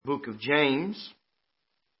Book of James.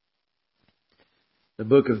 The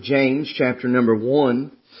book of James, chapter number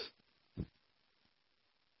 1.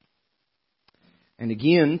 And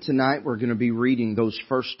again, tonight we're going to be reading those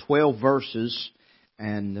first 12 verses.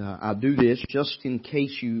 And I'll do this just in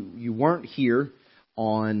case you weren't here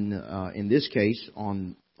on, in this case,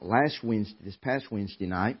 on this past Wednesday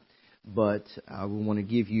night. But we want to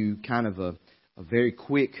give you kind of a very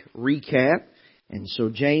quick recap. And so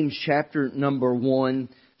James chapter number 1,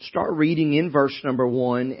 start reading in verse number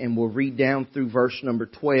 1 and we'll read down through verse number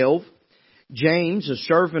 12. James, a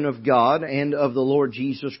servant of God and of the Lord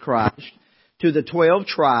Jesus Christ, to the 12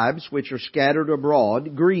 tribes which are scattered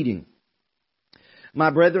abroad, greeting. My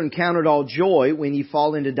brethren, count it all joy when ye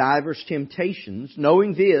fall into divers temptations,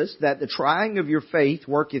 knowing this, that the trying of your faith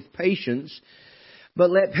worketh patience. But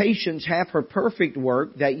let patience have her perfect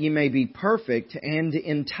work, that ye may be perfect and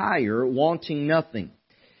entire, wanting nothing.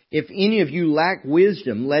 If any of you lack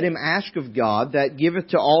wisdom, let him ask of God, that giveth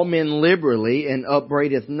to all men liberally, and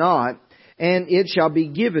upbraideth not, and it shall be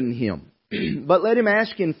given him. But let him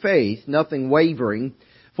ask in faith, nothing wavering.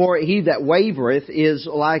 For he that wavereth is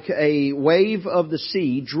like a wave of the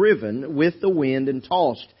sea, driven with the wind and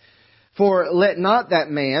tossed. For let not that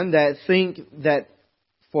man think that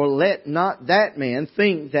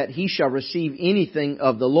he shall receive anything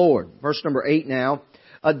of the Lord. Verse number 8 now.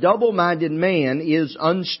 A double-minded man is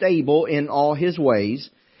unstable in all his ways.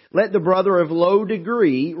 Let the brother of low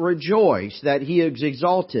degree rejoice that he is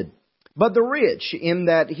exalted, but the rich in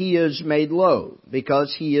that he is made low,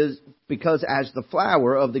 because as the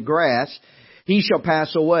flower of the grass he shall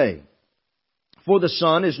pass away. For the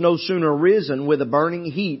sun is no sooner risen with a burning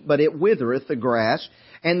heat, but it withereth the grass,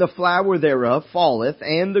 and the flower thereof falleth,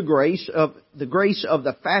 and the grace of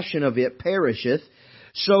the fashion of it perisheth.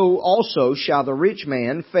 So also shall the rich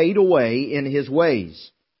man fade away in his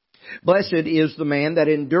ways. Blessed is the man that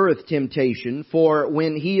endureth temptation, for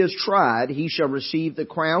when he is tried, he shall receive the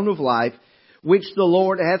crown of life, which the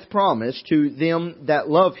Lord hath promised to them that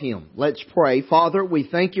love Him. Let's pray. Father, we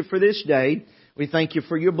thank You for this day. We thank You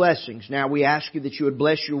for Your blessings. Now we ask You that You would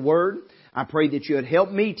bless Your word. I pray that You would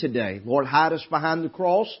help me today. Lord, hide us behind the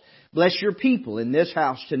cross. Bless Your people in this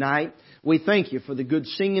house tonight. We thank You for the good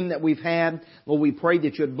singing that we've had. Lord, we pray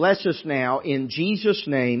that You would bless us now. In Jesus'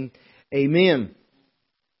 name, amen.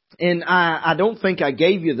 And I don't think I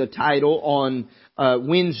gave you the title on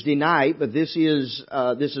Wednesday night, but this is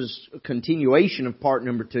a continuation of part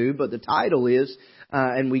number 2. But the title is,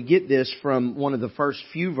 and we get this from one of the first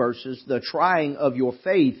few verses, the trying of your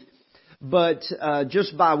faith. But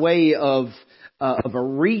just by way of a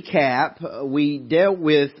recap, we dealt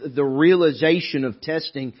with the realization of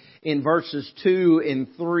testing in verses 2 and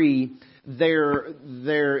 3.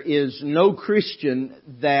 There is no Christian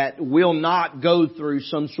that will not go through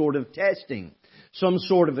some sort of testing, some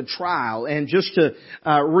sort of a trial. And just to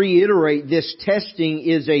reiterate, this testing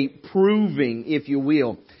is a proving, if you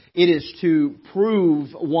will. It is to prove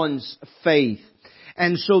one's faith.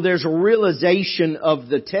 And so there's a realization of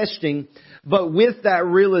the testing, but with that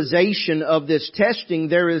realization of this testing,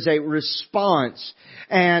 there is a response.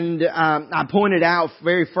 And I pointed out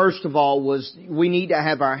very first of all was we need to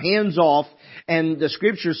have our hands off, and the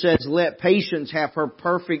Scripture says, let patience have her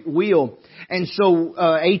perfect will. And so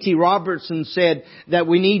A.T. Robertson said that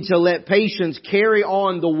we need to let patience carry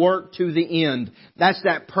on the work to the end. That's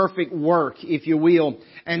that perfect work, if you will.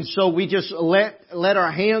 And so we just let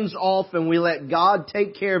our hands off, and we let God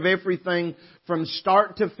take care of everything from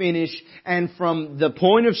start to finish, and from the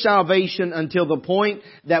point of salvation until the point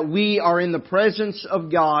that we are in the presence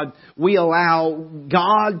of God, we allow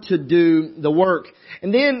God to do the work.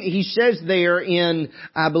 And then he says there in,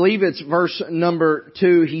 I believe it's verse number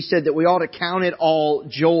 2, he said that we ought to count it all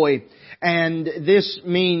joy. And this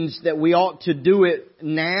means that we ought to do it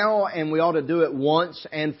now, and we ought to do it once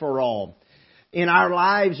and for all. In our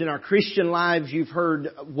lives, in our Christian lives, you've heard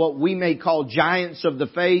what we may call giants of the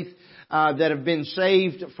faith that have been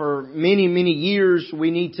saved for many, many years.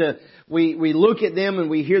 We look at them and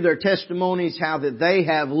we hear their testimonies, how that they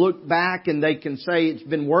have looked back and they can say it's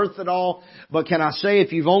been worth it all. But can I say,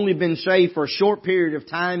 if you've only been saved for a short period of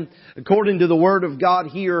time, according to the Word of God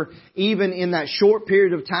here, even in that short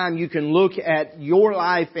period of time, you can look at your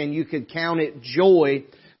life and you could count it joy,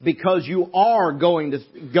 because you are going to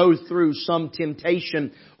go through some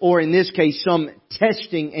temptation, or in this case, some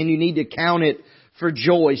testing, and you need to count it for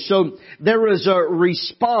joy. So there is a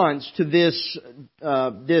response to this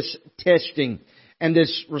testing, and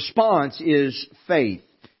this response is faith.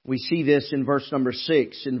 We see this in verse number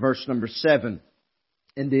 6, in verse number 7,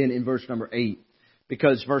 and then in verse number 8.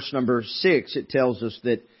 Because verse number 6, it tells us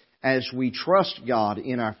that as we trust God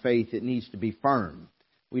in our faith, it needs to be firm.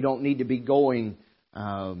 We don't need to be going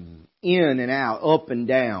in and out, up and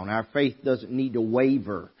down. Our faith doesn't need to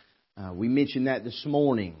waver. We mentioned that this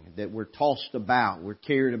morning, that we're tossed about, we're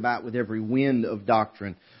carried about with every wind of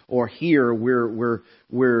doctrine. Or here, we're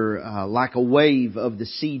like a wave of the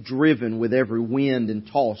sea driven with every wind and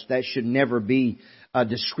tossed. That should never be a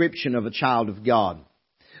description of a child of God.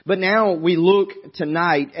 But now we look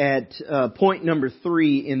tonight at point number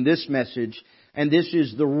 3 in this message, and this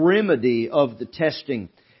is the remedy of the testing.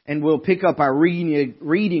 And we'll pick up our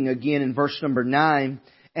reading again in verse number 9.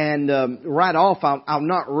 And right off, I'll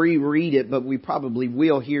not reread it, but we probably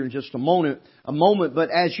will here in just a moment. But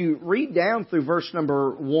as you read down through verse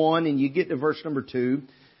number 1 and you get to verse number 2,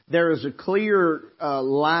 there is a clear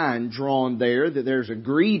line drawn there that there's a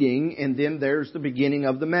greeting, and then there's the beginning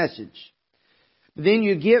of the message. Then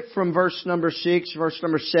you get from verse number 6, verse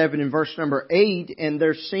number 7, and verse number 8, and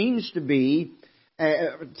there seems to be,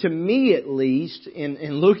 to me at least, in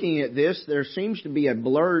looking at this, there seems to be a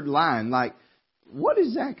blurred line, like, what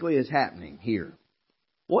exactly is happening here?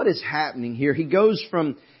 What is happening here? He goes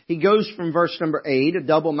from verse number 8, a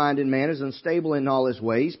double-minded man is unstable in all his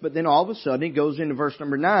ways, but then all of a sudden he goes into verse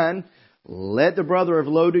number 9, let the brother of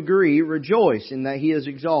low degree rejoice in that he is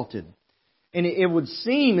exalted. And it would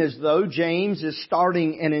seem as though James is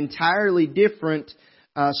starting an entirely different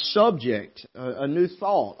subject, a new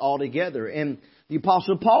thought altogether. And the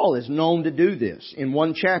Apostle Paul is known to do this. In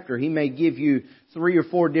one chapter, he may give you 3 or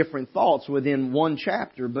 4 different thoughts within one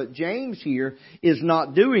chapter, but James here is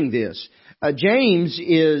not doing this. James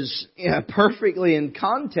is perfectly in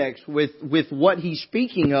context with what he's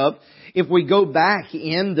speaking of. If we go back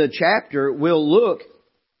in the chapter, we'll look.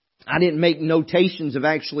 I didn't make notations of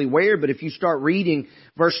actually where, but if you start reading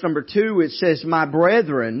verse number 2, it says, my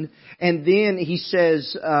brethren, and then he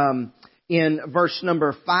says, in verse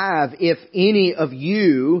number 5, if any of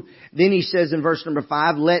you, then he says in verse number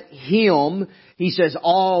 5, let him, he says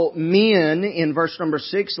all men in verse number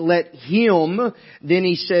 6, let him, then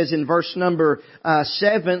he says in verse number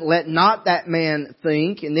 7, let not that man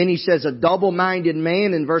think, and then he says a double-minded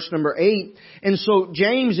man in verse number 8, and so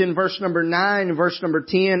James in verse number 9, verse number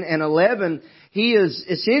 10 and 11, he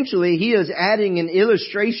is adding an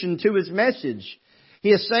illustration to his message. He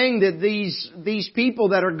is saying that these people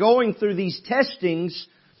that are going through these testings,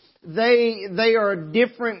 they are a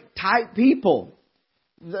different type people.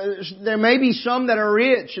 There may be some that are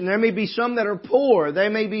rich, and there may be some that are poor. There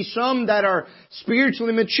may be some that are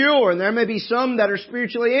spiritually mature, and there may be some that are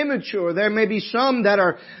spiritually immature. There may be some that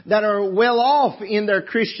are well off in their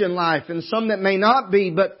Christian life, and some that may not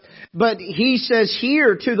be. But he says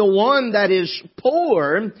here to the one that is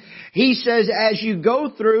poor, he says as you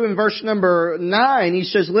go through in verse number 9, he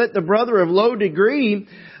says, let the brother of low degree,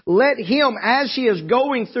 let him, as he is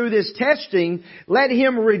going through this testing, let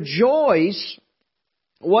him rejoice.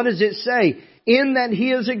 What does it say? In that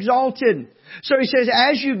he is exalted. So he says,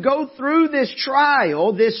 as you go through this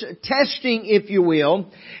trial, this testing, if you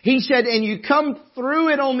will, he said, and you come through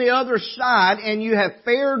it on the other side and you have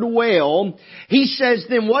fared well, he says,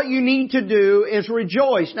 then what you need to do is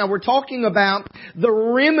rejoice. Now we're talking about the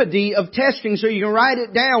remedy of testing, so you can write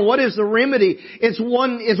it down. What is the remedy? It's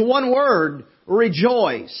one word,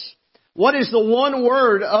 rejoice. What is the one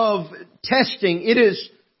word of testing? It is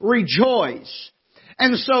rejoice.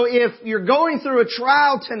 And so if you're going through a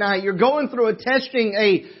trial tonight, you're going through a testing,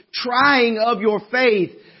 a trying of your faith,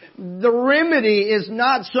 the remedy is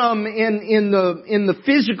not some in the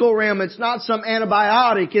physical realm, it's not some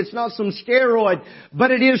antibiotic, it's not some steroid, but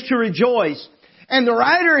it is to rejoice. And the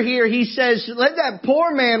writer here, he says, let that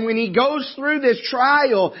poor man, when he goes through this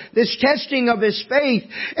trial, this testing of his faith,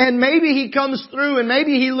 and maybe he comes through and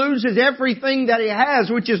maybe he loses everything that he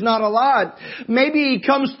has, which is not a lot. Maybe he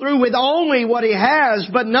comes through with only what he has,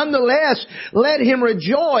 but nonetheless, let him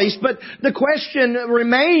rejoice. But the question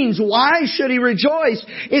remains, why should he rejoice?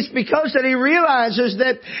 It's because that he realizes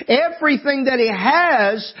that everything that he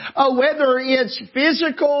has, whether it's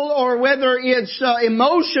physical or whether it's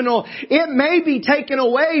emotional, it may be taken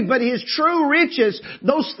away, but his true riches,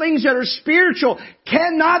 those things that are spiritual,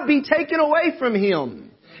 cannot be taken away from him.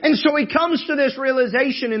 And so he comes to this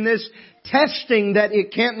realization in this testing that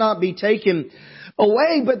it cannot be taken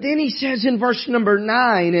away. But then he says in verse number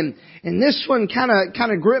 9, and this one kind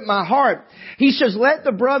of gripped my heart. He says, let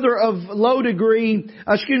the brother of low degree,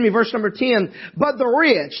 verse number 10, but the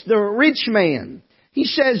rich man, he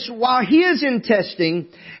says, while he is in testing,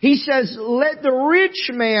 he says, let the rich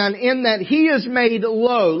man in that he is made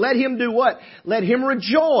low. Let him do what? Let him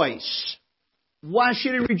rejoice. Why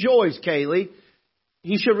should he rejoice, Kaylee?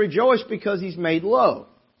 He should rejoice because he's made low.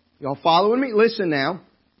 Y'all following me? Listen now.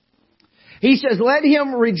 He says, let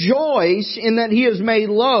him rejoice in that he is made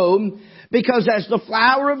low, because as the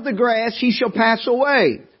flower of the grass he shall pass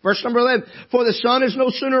away. Verse number 11, for the sun is no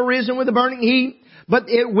sooner risen with the burning heat, but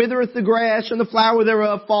it withereth the grass, and the flower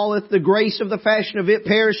thereof falleth. The grace of the fashion of it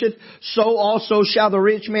perisheth. So also shall the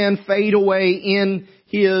rich man fade away in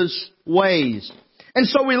his ways. And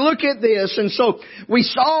so we look at this, and so we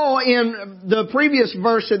saw in the previous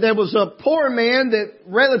verse that there was a poor man that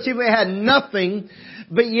relatively had nothing,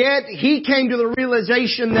 but yet he came to the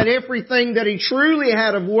realization that everything that he truly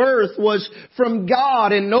had of worth was from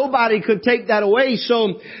God, and nobody could take that away.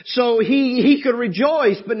 So he could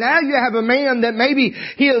rejoice. But now you have a man that maybe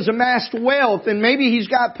he has amassed wealth, and maybe he's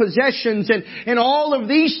got possessions and all of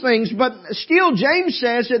these things, but still James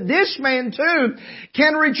says that this man too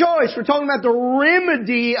can rejoice. We're talking about the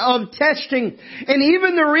remedy of testing. And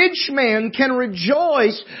even the rich man can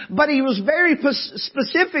rejoice, but he was very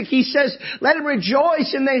specific. He says, let him rejoice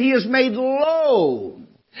in that he is made low.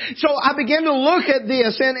 So I began to look at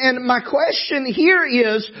this, and my question here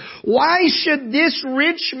is, why should this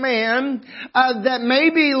rich man that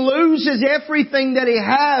maybe loses everything that he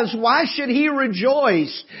has, why should he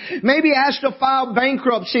rejoice? Maybe he has to file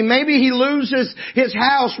bankruptcy. Maybe he loses his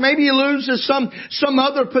house. Maybe he loses some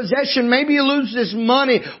other possession. Maybe he loses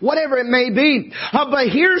money. Whatever it may be. But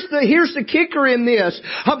here's the kicker in this.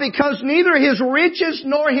 Because neither his riches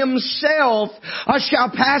nor himself shall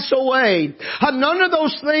pass away. None of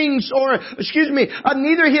those things,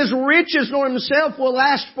 neither his riches nor himself will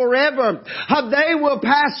last forever. They will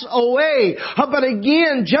pass away. But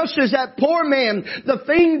again, just as that poor man, the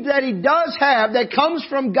thing that he does have that comes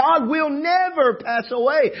from God will never pass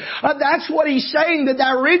away. That's what he's saying,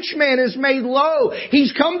 that rich man is made low.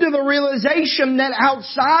 He's come to the realization that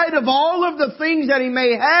outside of all of the things that he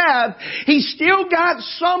may have, he's still got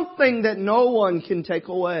something that no one can take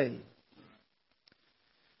away.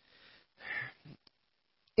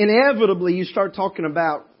 Inevitably, you start talking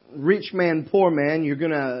about rich man, poor man, you're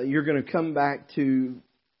gonna come back to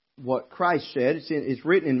what Christ said. It's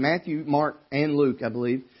written in Matthew, Mark, and Luke, I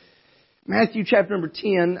believe. Matthew chapter number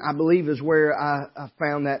 10, I believe, is where I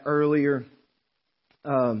found that earlier.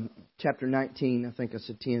 Chapter 19, I think I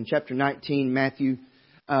said 10. Chapter 19, Matthew.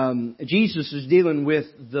 Jesus is dealing with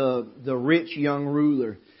the rich young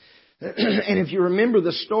ruler. And if you remember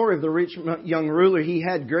the story of the rich young ruler, he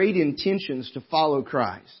had great intentions to follow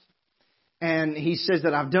Christ. And he says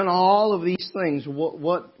that I've done all of these things.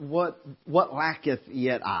 What lacketh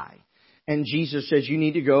yet I? And Jesus says, you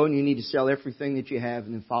need to go and you need to sell everything that you have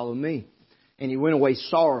and then follow me. And he went away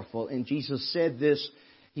sorrowful. And Jesus said this.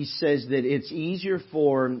 He says that it's easier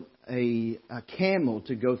for a camel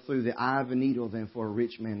to go through the eye of a needle than for a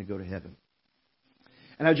rich man to go to heaven.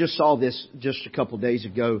 And I just saw this just a couple of days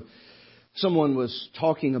ago. Someone was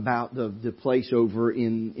talking about the place over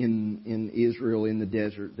in Israel in the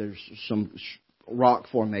desert. There's some rock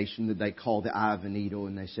formation that they call the eye of a needle,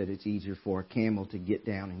 and they said it's easier for a camel to get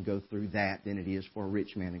down and go through that than it is for a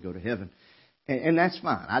rich man to go to heaven. And that's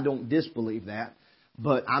fine. I don't disbelieve that,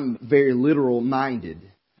 but I'm very literal minded,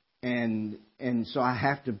 and so I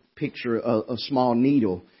have to picture a small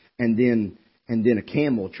needle and then a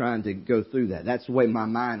camel trying to go through that. That's the way my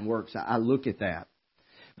mind works. I look at that.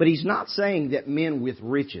 But he's not saying that men with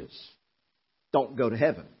riches don't go to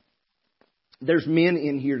heaven. There's men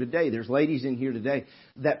in here today, there's ladies in here today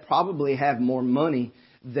that probably have more money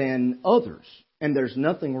than others. And there's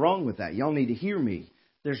nothing wrong with that. Y'all need to hear me.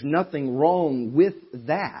 There's nothing wrong with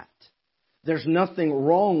that. There's nothing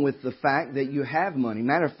wrong with the fact that you have money.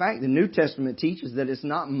 Matter of fact, the New Testament teaches that it's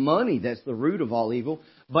not money that's the root of all evil,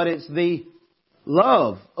 but it's the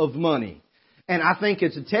love of money. And I think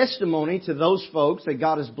it's a testimony to those folks that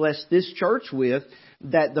God has blessed this church with,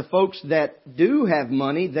 that the folks that do have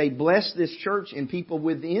money, they bless this church and people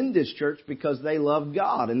within this church because they love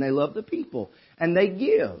God and they love the people and they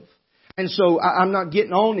give. And so I'm not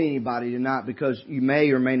getting on anybody tonight because you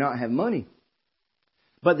may or may not have money.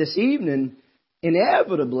 But this evening,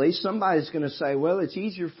 inevitably, somebody's going to say, well, it's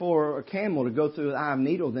easier for a camel to go through the eye of a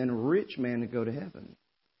needle than a rich man to go to heaven.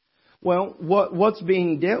 Well, what's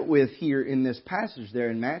being dealt with here in this passage there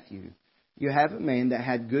in Matthew? You have a man that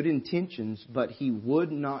had good intentions, but he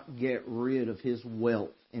would not get rid of his wealth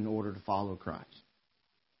in order to follow Christ.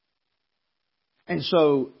 And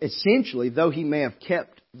so, essentially, though he may have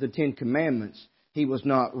kept the Ten Commandments, he was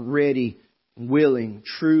not ready, willing,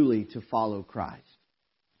 truly to follow Christ.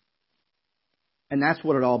 And that's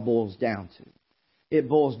what it all boils down to. It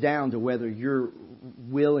boils down to whether you're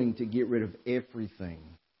willing to get rid of everything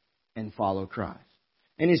and follow Christ.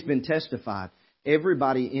 And it's been testified.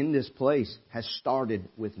 Everybody in this place has started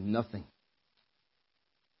with nothing.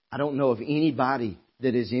 I don't know of anybody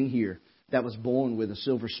that is in here that was born with a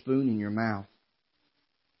silver spoon in your mouth.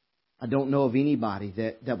 I don't know of anybody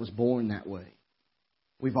that was born that way.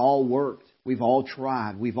 We've all worked. We've all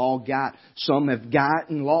tried. We've all got. Some have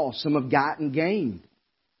gotten lost. Some have gotten gained.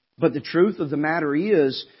 But the truth of the matter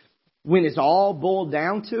is, when it's all boiled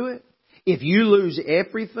down to it, if you lose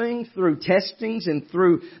everything through testings and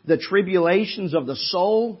through the tribulations of the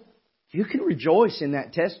soul, you can rejoice in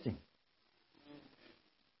that testing.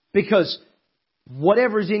 Because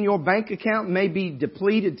whatever's in your bank account may be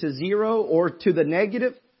depleted to zero or to the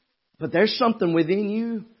negative, but there's something within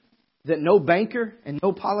you that no banker and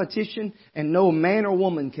no politician and no man or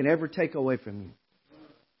woman can ever take away from you.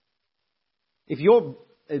 If you're,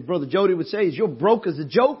 as Brother Jody would say, is you're broke as a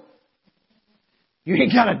joke, you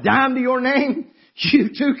ain't got a dime to your name, you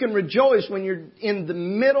too can rejoice when you're in the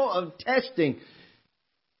middle of testing,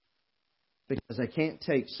 because they can't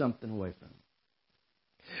take something away from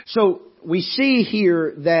you. So we see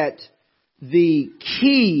here that the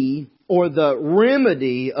key or the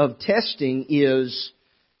remedy of testing is,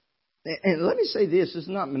 and let me say this is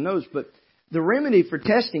not my notes, but the remedy for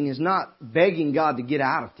testing is not begging God to get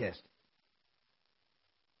out of testing.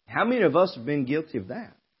 How many of us have been guilty of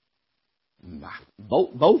that?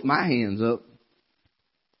 Both my hands up.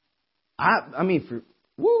 I mean,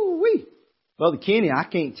 woo-wee. Brother Kenny, I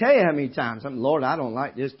can't tell you how many times I'm, Lord, I don't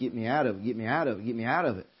like this. Get me out of it. Get me out of it. Get me out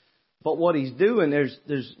of it. But what He's doing,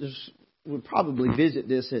 we'll probably visit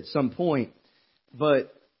this at some point,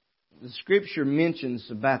 but the Scripture mentions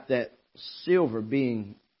about that silver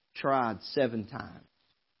being tried 7 times.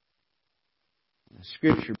 The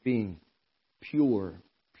Scripture being purer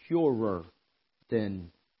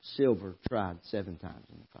than silver tried 7 times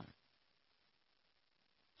in the fire.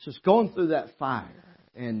 So it's going through that fire,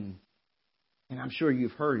 and I'm sure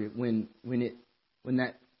you've heard it when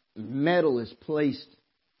that metal is placed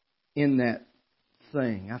in that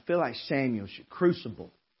thing. I feel like Samuel should crucible.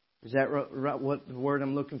 Is that right? What the word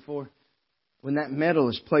I'm looking for? When that metal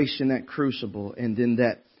is placed in that crucible, and then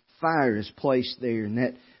that fire is placed there, and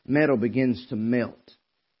that metal begins to melt.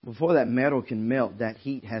 Before that metal can melt, that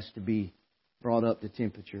heat has to be brought up to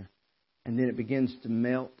temperature. And then it begins to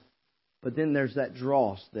melt. But then there's that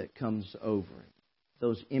dross that comes over it,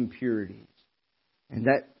 those impurities. And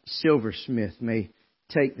that silversmith may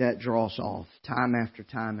take that dross off time after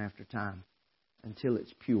time after time until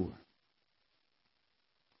it's pure.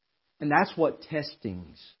 And that's what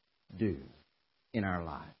testings do in our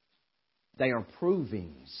life. They are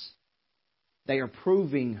provings. They are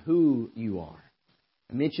proving who you are.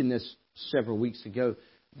 I mentioned this several weeks ago.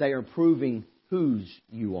 They are proving whose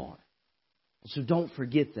you are. So don't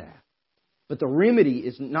forget that. But the remedy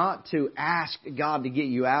is not to ask God to get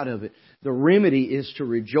you out of it. The remedy is to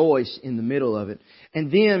rejoice in the middle of it.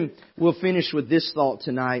 And then we'll finish with this thought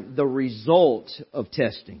tonight, the result of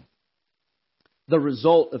testing. The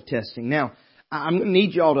result of testing. Now, I'm going to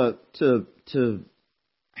need y'all to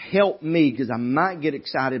help me, because I might get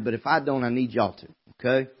excited, but if I don't, I need y'all to.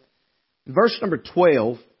 Okay? Verse number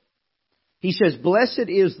 12, he says, "Blessed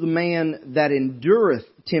is the man that endureth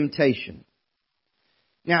temptation."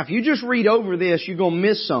 Now, if you just read over this, you're going to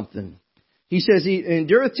miss something. He says, "He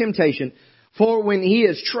endureth temptation, for when he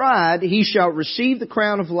is tried, he shall receive the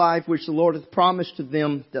crown of life which the Lord hath promised to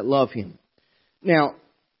them that love Him." Now,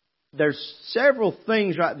 there's several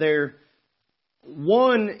things right there.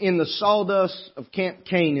 One, in the sawdust of Camp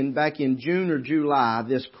Canaan back in June or July,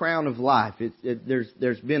 this crown of life.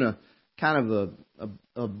 There's been a kind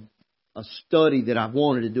of a study that I've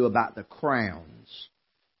wanted to do about the crowns,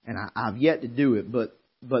 and I've yet to do it,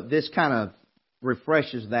 but this kind of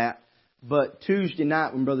refreshes that. But Tuesday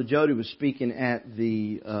night, when Brother Jody was speaking at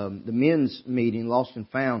the men's meeting, Lost and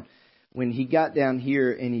Found, when he got down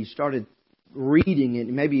here and he started reading it,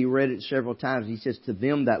 maybe he read it several times. He says, "To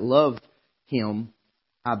them that love Him,"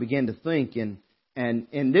 I began to think, and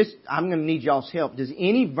this, I'm going to need y'all's help. Does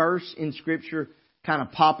any verse in Scripture kind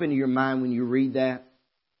of pop into your mind when you read that?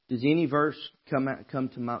 Does any verse come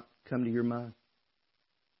to your mind?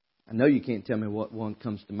 I know you can't tell me what one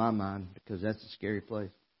comes to my mind, because that's a scary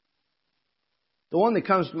place. The one that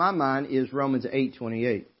comes to my mind is Romans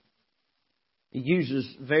 8:28. He uses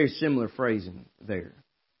very similar phrasing there.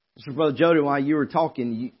 So, Brother Jody, while you were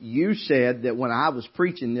talking, you said that when I was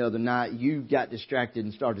preaching the other night, you got distracted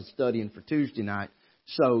and started studying for Tuesday night.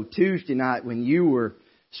 So Tuesday night, when you were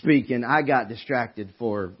speaking, I got distracted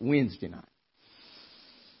for Wednesday night.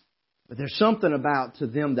 But there's something about "to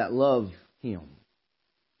them that love Him."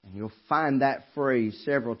 And you'll find that phrase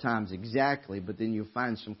several times exactly, but then you'll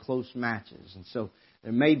find some close matches. And so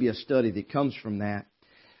there may be a study that comes from that.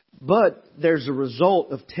 But there's a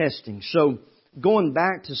result of testing. So going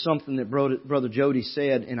back to something that Brother Jody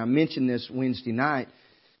said, and I mentioned this Wednesday night,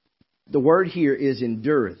 the word here is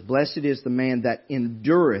endureth. Blessed is the man that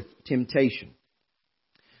endureth temptation.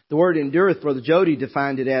 The word endureth, Brother Jody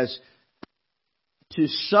defined it as to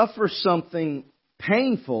suffer something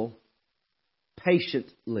painful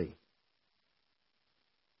patiently.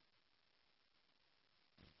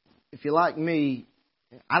 If you're like me,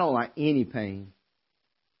 I don't like any pain.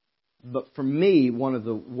 But for me, one of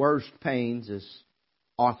the worst pains is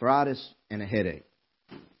arthritis and a headache.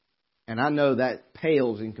 And I know that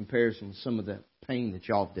pales in comparison to some of the pain that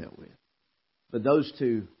y'all have dealt with. But those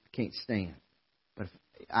two I can't stand. But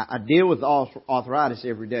I deal with arthritis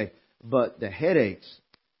every day. But the headaches,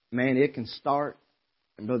 man, it can start.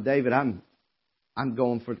 And Brother David, I'm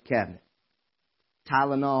going for the cabinet.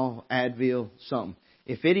 Tylenol, Advil, something.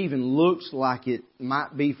 If it even looks like it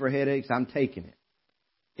might be for headaches, I'm taking it.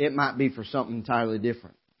 It might be for something entirely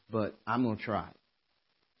different, but I'm going to try it.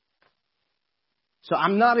 So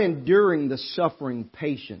I'm not enduring the suffering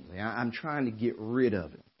patiently. I'm trying to get rid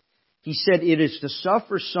of it. He said it is to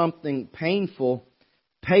suffer something painful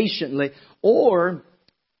patiently, or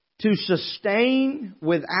to sustain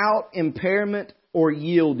without impairment or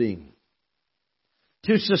yielding.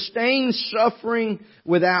 To sustain suffering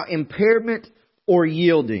without impairment or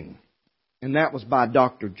yielding. And that was by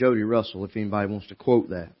Dr. Jody Russell, if anybody wants to quote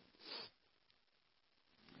that.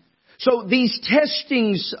 So these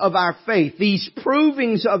testings of our faith, these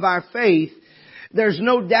provings of our faith, there's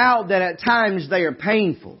no doubt that at times they are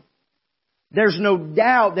painful. There's no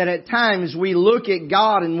doubt that at times we look at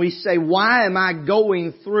God and we say, why am I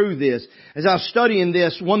going through this? As I was studying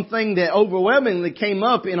this, one thing that overwhelmingly came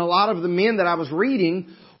up in a lot of the men that I was reading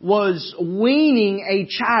was weaning a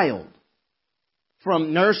child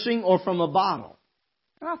from nursing or from a bottle.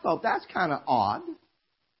 And I thought, that's kind of odd.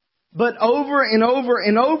 But over and over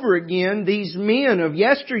and over again, these men of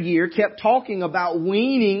yesteryear kept talking about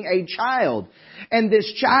weaning a child. And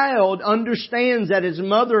this child understands that his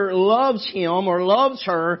mother loves him or loves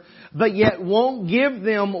her, but yet won't give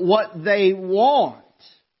them what they want.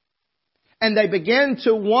 And they begin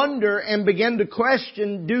to wonder and begin to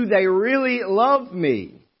question, do they really love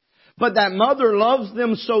me? But that mother loves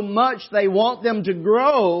them so much they want them to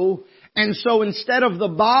grow. And so instead of the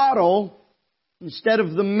bottle, instead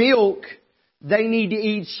of the milk, they need to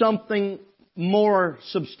eat something more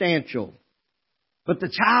substantial. But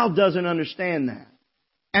the child doesn't understand that.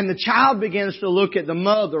 And the child begins to look at the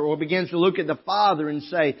mother or begins to look at the father and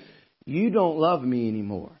say, you don't love me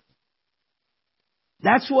anymore.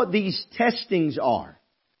 That's what these testings are.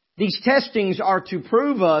 These testings are to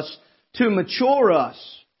prove us, to mature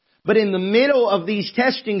us. But in the middle of these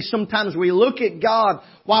testings, sometimes we look at God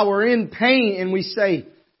while we're in pain and we say,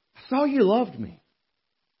 I thought you loved me.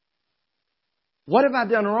 What have I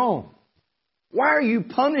done wrong? Why are you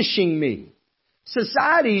punishing me?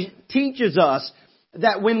 Society teaches us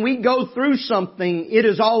that when we go through something, it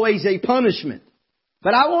is always a punishment.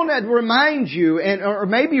 But I want to remind you, or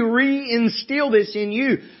maybe reinstill this in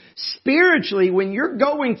you. Spiritually, when you're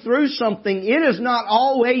going through something, it is not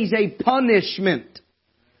always a punishment.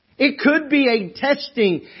 It could be a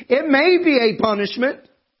testing. It may be a punishment.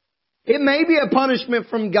 It may be a punishment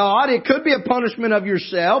from God. It could be a punishment of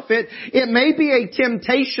yourself. It may be a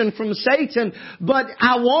temptation from Satan. But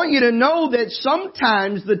I want you to know that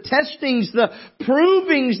sometimes the testings, the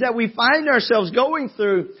provings that we find ourselves going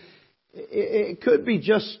through, it could be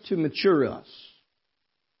just to mature us.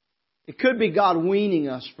 It could be God weaning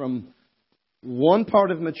us from one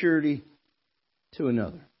part of maturity to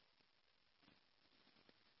another.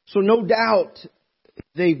 So no doubt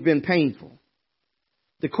they've been painful.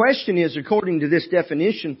 The question is, according to this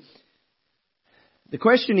definition, the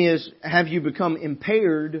question is, have you become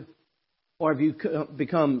impaired or have you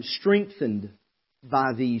become strengthened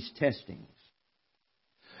by these testings?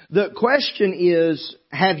 The question is,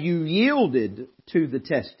 have you yielded to the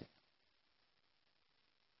testing?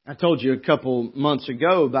 I told you a couple months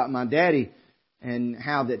ago about my daddy and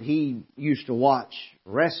how that he used to watch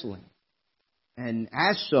wrestling. And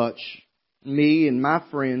as such, me and my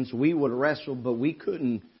friends, we would wrestle, but we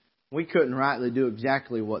couldn't rightly do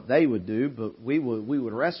exactly what they would do, but we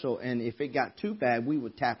would wrestle, and if it got too bad, we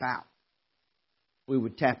would tap out. We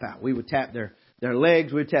would tap out. We would tap their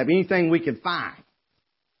legs, we'd tap anything we could find.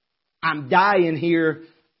 I'm dying here.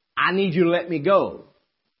 I need you to let me go.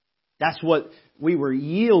 That's what we were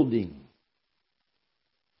yielding.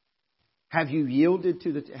 Have you yielded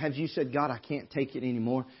to have you said, God, I can't take it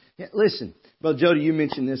anymore? Yeah, listen, Brother Jody, you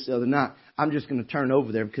mentioned this the other night. I'm just going to turn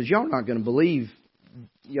over there because you're not going to believe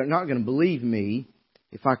me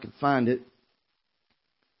if I could find it.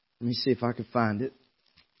 Let me see if I can find it.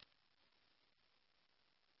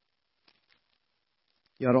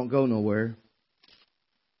 Y'all don't go nowhere.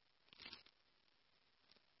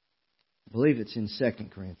 I believe it's in 2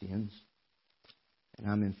 Corinthians. And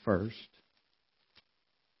I'm in 1.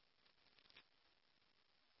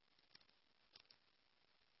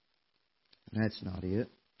 And that's not it.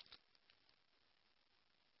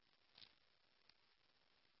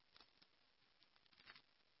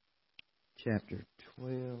 Chapter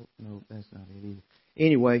 12. No, that's not it either.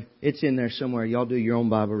 Anyway, it's in there somewhere. Y'all do your own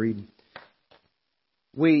Bible reading.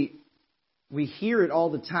 We hear it all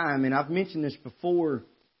the time, and I've mentioned this before,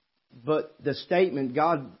 but the statement,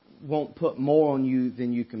 God won't put more on you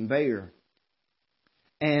than you can bear.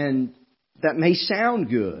 And that may sound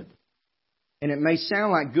good. And it may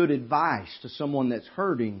sound like good advice to someone that's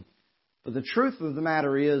hurting. But the truth of the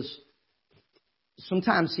matter is,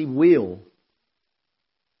 sometimes He will.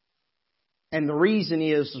 And the reason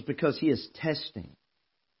is because He is testing.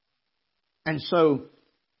 And so,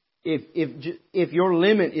 if your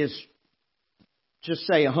limit is, just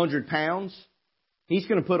say 100 pounds, He's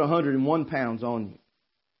going to put 101 pounds on you.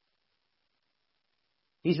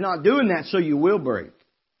 He's not doing that so you will break.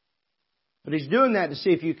 But He's doing that to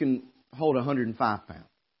see if you can hold 105 pounds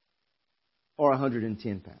or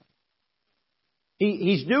 110 pounds.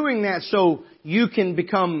 He's doing that so you can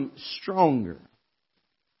become stronger.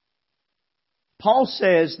 Paul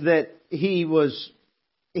says that he was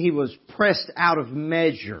pressed out of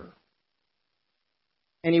measure.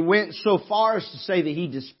 And he went so far as to say that he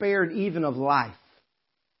despaired even of life.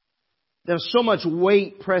 There was so much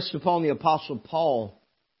weight pressed upon the Apostle Paul,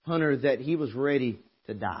 Hunter, that he was ready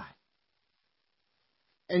to die.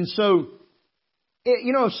 And so,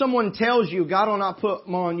 if someone tells you, God will not put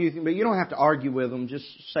more on you, but you don't have to argue with them. Just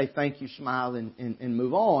say thank you, smile, and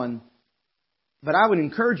move on. But I would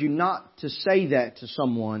encourage you not to say that to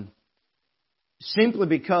someone simply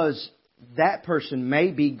because that person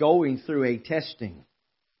may be going through a testing.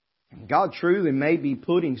 And God truly may be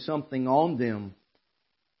putting something on them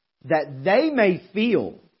that they may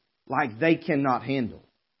feel like they cannot handle.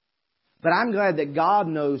 But I'm glad that God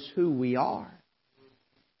knows who we are.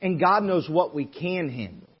 And God knows what we can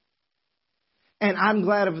handle. And I'm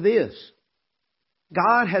glad of this.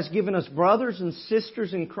 God has given us brothers and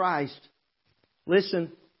sisters in Christ.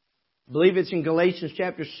 Listen, I believe it's in Galatians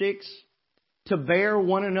chapter 6. To bear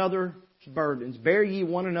one another's burdens. Bear ye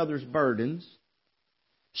one another's burdens.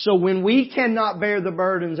 So when we cannot bear the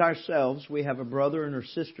burdens ourselves, we have a brother and a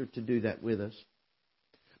sister to do that with us.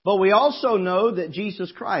 But we also know that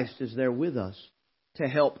Jesus Christ is there with us to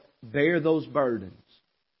help bear those burdens.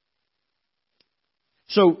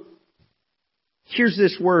 So, here's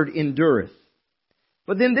this word, endureth.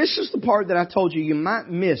 But then this is the part that I told you might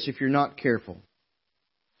miss if you're not careful.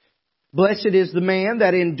 Blessed is the man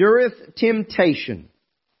that endureth temptation.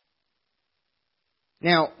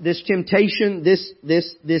 Now, this temptation, this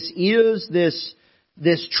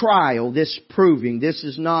trial, this proving. This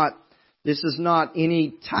is not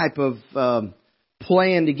any type of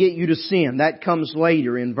plan to get you to sin. That comes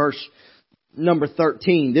later in verse number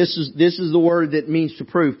 13. This is the word that means to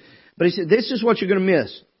prove. But he said, this is what you're going to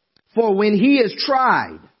miss. For when he is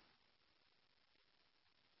tried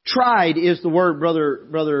is the word,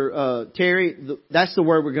 brother Terry. That's the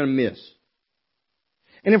word we're going to miss.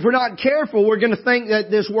 And if we're not careful, we're going to think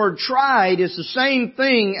that this word tried is the same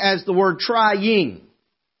thing as the word trying.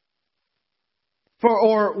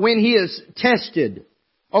 Or when he is tested,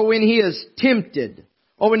 or when he is tempted,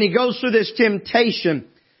 or when he goes through this temptation.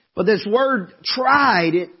 But this word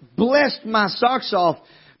tried, it blessed my socks off,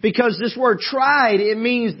 because this word tried, it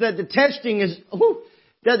means that the testing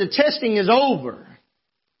is over.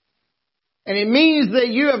 And it means that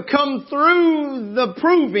you have come through the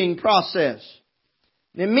proving process.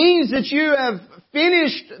 It means that you have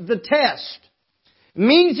finished the test. It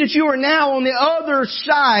means that you are now on the other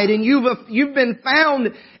side and you've been found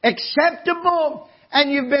acceptable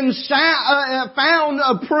and you've been found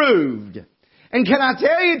approved. And can I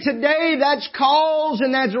tell you today, that's cause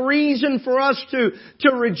and that's reason for us to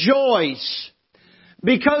rejoice.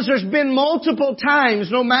 Because there's been multiple times,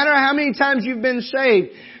 no matter how many times you've been saved,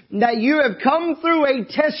 that you have come through a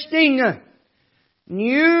testing.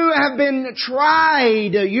 You have been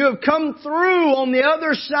tried. You have come through on the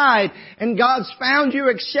other side. And God's found you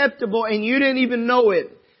acceptable and you didn't even know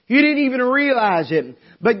it. You didn't even realize it.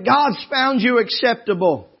 But God's found you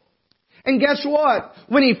acceptable. And guess what?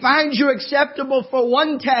 When He finds you acceptable for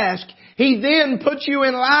one task, He then puts you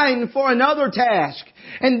in line for another task.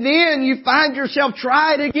 And then you find yourself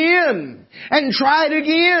tried again. And tried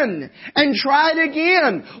again. And tried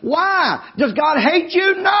again. Why? Does God hate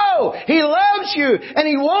you? No. He loves you. And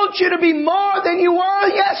He wants you to be more than you were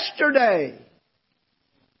yesterday.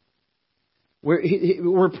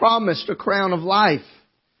 We're promised a crown of life.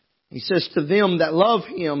 He says to them that love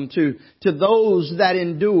Him, to those that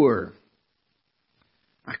endure.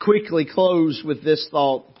 I quickly close with this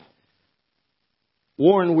thought.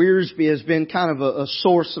 Warren Wiersbe has been kind of a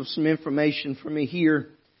source of some information for me here.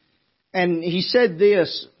 And he said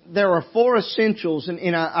this, there are 4 essentials,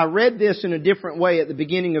 and I read this in a different way at the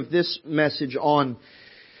beginning of this message on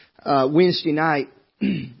Wednesday night,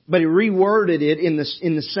 but he reworded it in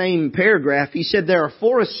the same paragraph. He said there are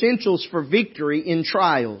 4 essentials for victory in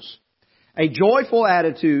trials: a joyful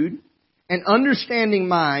attitude, an understanding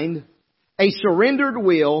mind, a surrendered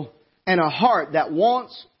will, and a heart that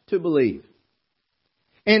wants to believe.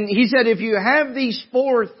 And he said if you have these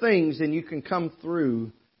 4 things, then you can come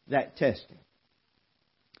through that testing.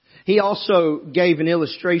 He also gave an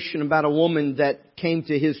illustration about a woman that came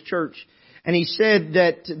to his church. And he said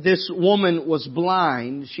that this woman was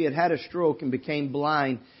blind. She had had a stroke and became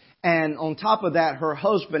blind. And on top of that, her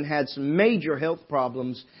husband had some major health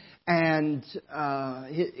problems. And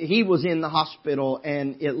he was in the hospital,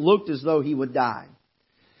 and it looked as though he would die.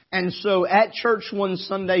 And so at church one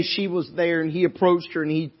Sunday, she was there, and he approached her,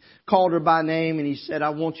 and he called her by name, and he said, I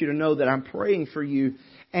want you to know that I'm praying for you.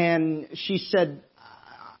 And she said,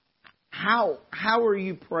 how are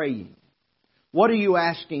you praying? What are you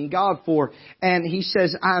asking God for? And he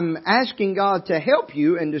says, I'm asking God to help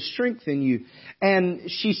you and to strengthen you. And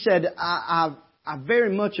she said, I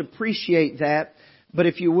very much appreciate that. But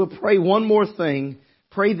if you will pray one more thing,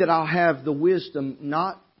 pray that I'll have the wisdom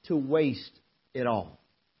not to waste it all.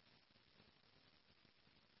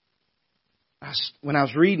 When I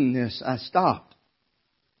was reading this, I stopped.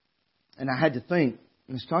 And I had to think,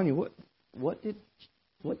 Miss Tanya, what did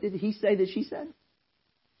he say that she said?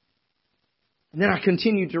 And then I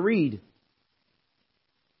continued to read.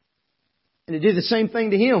 And it did the same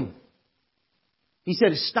thing to him. He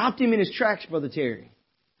said it stopped him in his tracks, Brother Terry.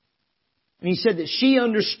 And he said that she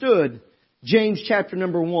understood James chapter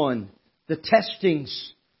number 1, the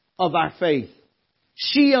testings of our faith.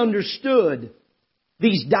 She understood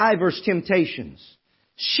these diverse temptations.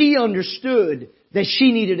 She understood that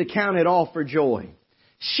she needed to count it all for joy.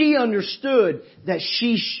 She understood that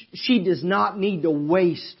she does not need to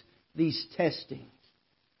waste these testings.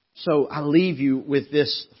 So I leave you with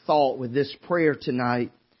this thought, with this prayer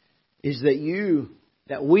tonight, is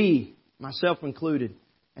that we, myself included,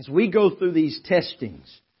 as we go through these testings,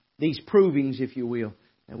 these provings, if you will,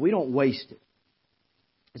 that we don't waste it.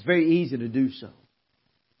 It's very easy to do so.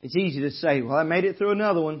 It's easy to say, well, I made it through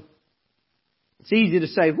another one. It's easy to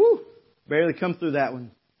say, whew, barely come through that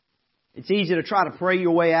one. It's easy to try to pray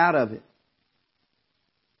your way out of it.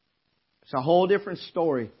 It's a whole different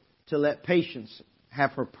story to let patience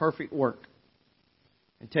have her perfect work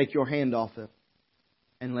and take your hand off it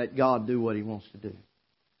and let God do what He wants to do.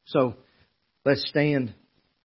 So let's stand.